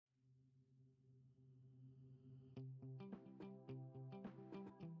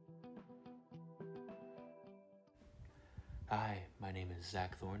Hi, my name is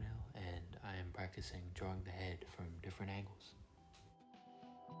Zach Thornhill, and I am practicing drawing the head from different angles.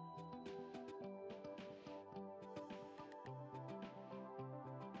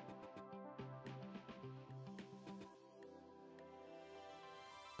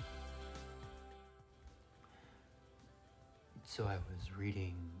 So I was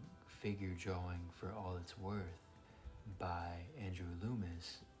reading Figure Drawing for All It's Worth by Andrew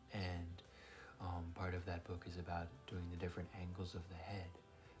Loomis, and part of that book is about doing the different angles of the head.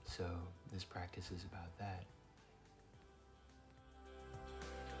 So this practice is about that.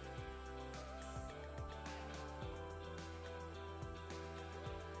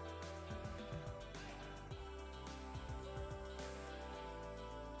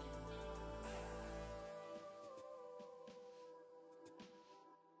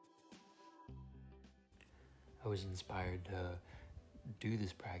 I was inspired to do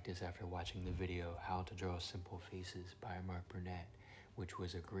this practice after watching the video How to Draw Simple Faces by Mark Burnett, which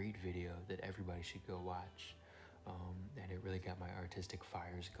was a great video that everybody should go watch. And it really got my artistic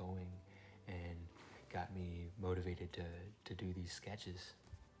fires going and got me motivated to do these sketches.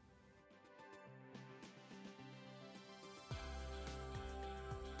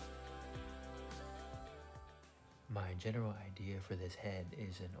 My general idea for this head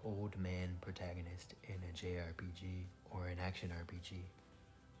is an old man protagonist in a JRPG or an action RPG.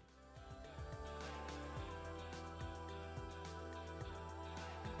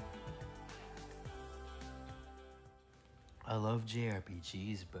 I love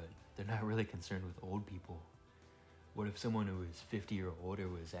JRPGs, but they're not really concerned with old people. What if someone who is 50 or older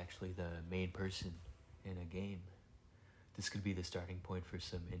was actually the main person in a game? This could be the starting point for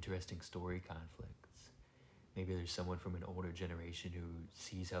some interesting story conflicts. Maybe there's someone from an older generation who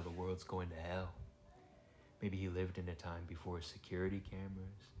sees how the world's going to hell. Maybe he lived in a time before security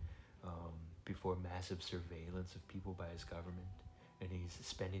cameras, before massive surveillance of people by his government, and he's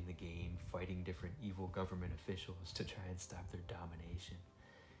spending the game fighting different evil government officials to try and stop their domination.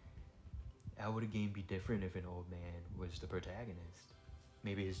 How would a game be different if an old man was the protagonist?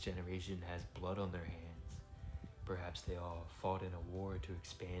 Maybe his generation has blood on their hands. Perhaps they all fought in a war to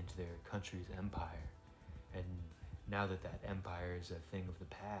expand their country's empire. And now that that empire is a thing of the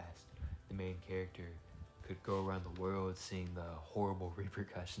past, the main character could go around the world seeing the horrible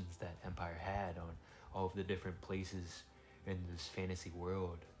repercussions that empire had on all of the different places in this fantasy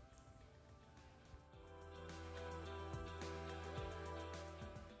world.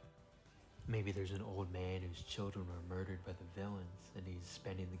 Maybe there's an old man whose children were murdered by the villains, and he's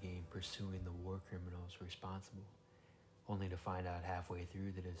spending the game pursuing the war criminals responsible, only to find out halfway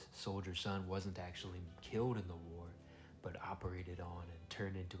through that his soldier son wasn't actually killed in the war, but operated on and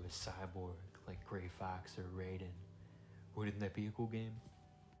turned into a cyborg like Gray Fox or Raiden. Wouldn't that be a cool game?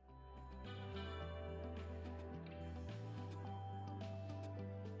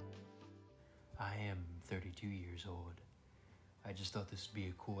 I am 32 years old. I just thought this would be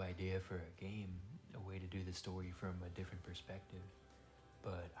a cool idea for a game, a way to do the story from a different perspective.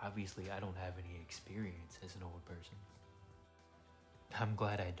 But obviously I don't have any experience as an old person. I'm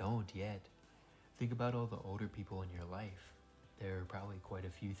glad I don't yet. Think about all the older people in your life. There are probably quite a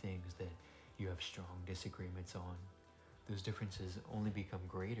few things that you have strong disagreements on. Those differences only become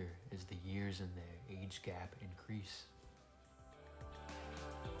greater as the years and the age gap increase.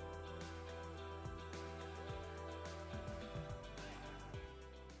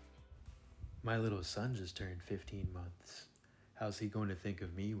 My little son just turned 15 months. How's he going to think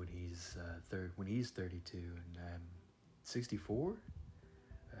of me when he's 32 and I'm 64?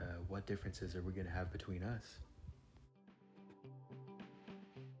 What differences are we going to have between us?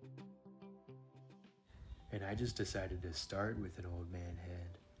 And I just decided to start with an old man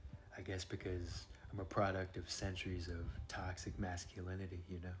head. I guess because I'm a product of centuries of toxic masculinity,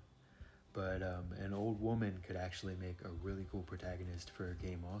 you know? But an old woman could actually make a really cool protagonist for a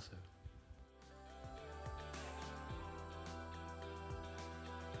game also.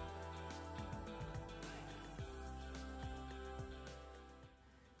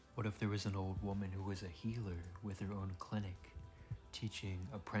 What if there was an old woman who was a healer with her own clinic, teaching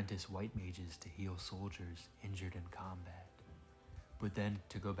apprentice white mages to heal soldiers injured in combat? But then,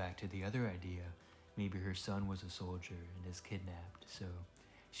 to go back to the other idea, maybe her son was a soldier and is kidnapped, so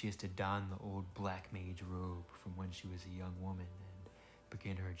she has to don the old black mage robe from when she was a young woman and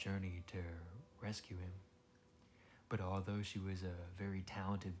begin her journey to rescue him. But although she was a very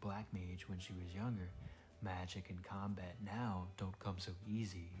talented black mage when she was younger, magic and combat now don't come so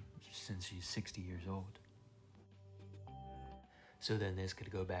easy since she's 60 years old. So then this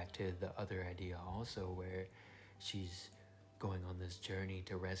could go back to the other idea also, where she's going on this journey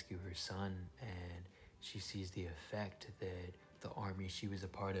to rescue her son, and She sees the effect that the army she was a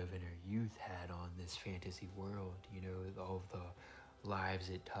part of in her youth had on this fantasy world, you know, all of the lives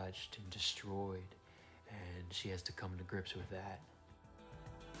it touched and destroyed, and she has to come to grips with that.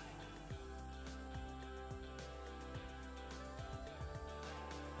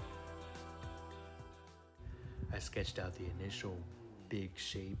 I sketched out the initial big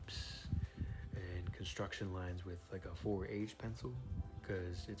shapes and construction lines with like a 4H pencil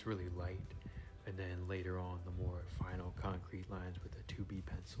because it's really light, and then later on the more final concrete lines with a 2B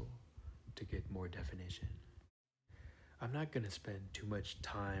pencil to get more definition. I'm not going to spend too much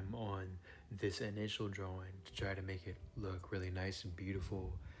time on this initial drawing to try to make it look really nice and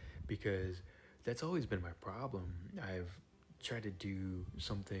beautiful, because that's always been my problem. I've tried to do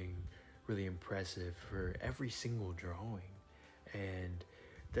something really impressive for every single drawing, and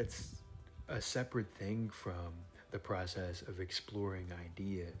that's a separate thing from the process of exploring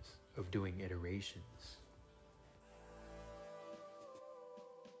ideas, of doing iterations.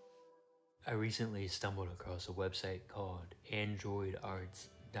 I recently stumbled across a website called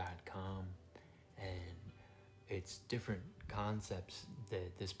androidarts.com, and it's different concepts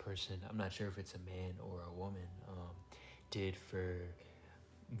that this person, I'm not sure if it's a man or a woman, did for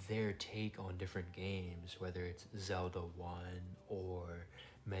their take on different games, whether it's Zelda 1 or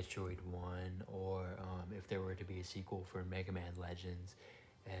Metroid 1, or if there were to be a sequel for Mega Man Legends.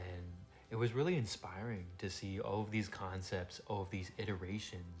 And it was really inspiring to see all of these concepts, all of these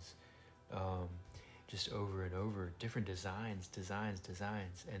iterations, just over and over, different designs.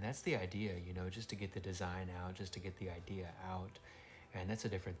 And that's the idea, you know, just to get the design out, just to get the idea out. And that's a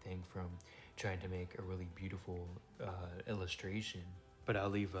different thing from trying to make a really beautiful illustration. But I'll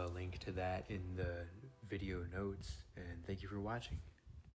leave a link to that in the video notes, and thank you for watching.